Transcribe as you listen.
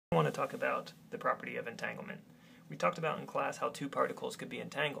I want to talk about the property of entanglement. We talked about in class how two particles could be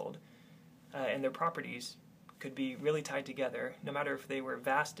entangled, and their properties could be really tied together no matter if they were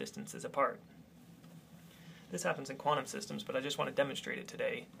vast distances apart. This happens in quantum systems, but I just want to demonstrate it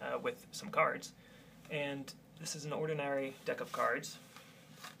today with some cards. And this is an ordinary deck of cards,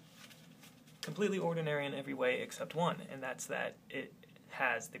 completely ordinary in every way except one, and that's that it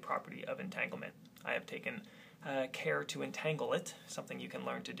has the property of entanglement. I have taken care to entangle it, something you can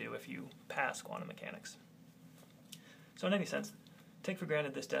learn to do if you pass quantum mechanics. So in any sense, take for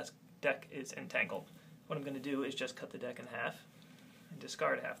granted this deck is entangled. What I'm going to do is just cut the deck in half and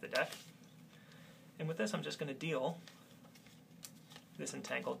discard half the deck. And with this I'm just going to deal this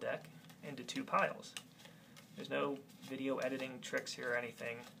entangled deck into two piles. There's no video editing tricks here or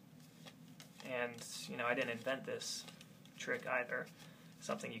anything, and I didn't invent this trick either.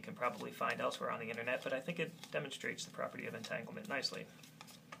 Something you can probably find elsewhere on the internet, but I think it demonstrates the property of entanglement nicely.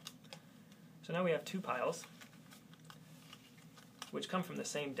 So now we have two piles, which come from the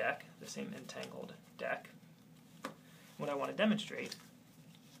same deck, the same entangled deck. What I want to demonstrate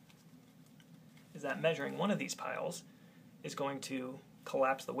is that measuring one of these piles is going to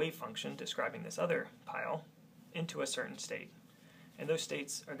collapse the wave function describing this other pile into a certain state, and those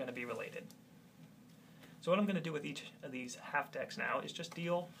states are going to be related. So what I'm going to do with each of these half decks now is just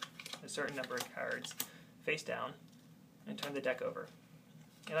deal a certain number of cards face down and turn the deck over.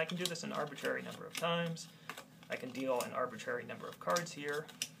 And I can do this an arbitrary number of times. I can deal an arbitrary number of cards here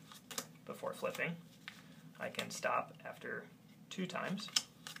before flipping. I can stop after 2 times,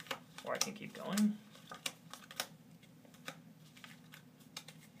 or I can keep going.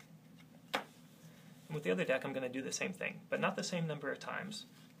 And with the other deck I'm going to do the same thing, but not the same number of times,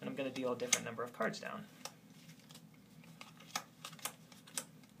 and I'm going to deal a different number of cards down.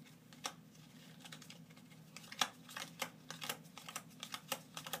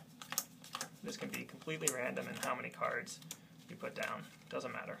 This can be completely random in how many cards you put down.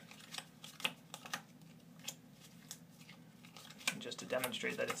 Doesn't matter. And just to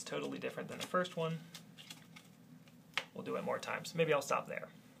demonstrate that it's totally different than the first one, we'll do it more times. Maybe I'll stop there.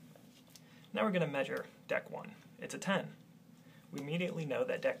 Now we're going to measure deck 1. It's a 10. We immediately know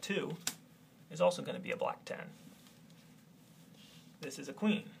that deck 2 is also going to be a black 10. This is a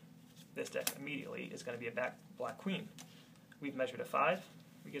queen. This deck immediately is going to be a black queen. We've measured a 5.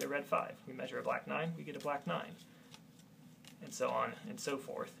 We get a red 5. We measure a black 9, we get a black 9. And so on and so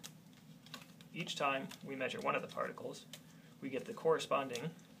forth. Each time we measure one of the particles, we get the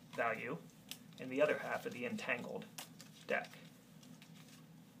corresponding value in the other half of the entangled deck.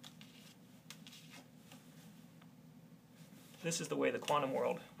 This is the way the quantum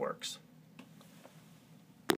world works.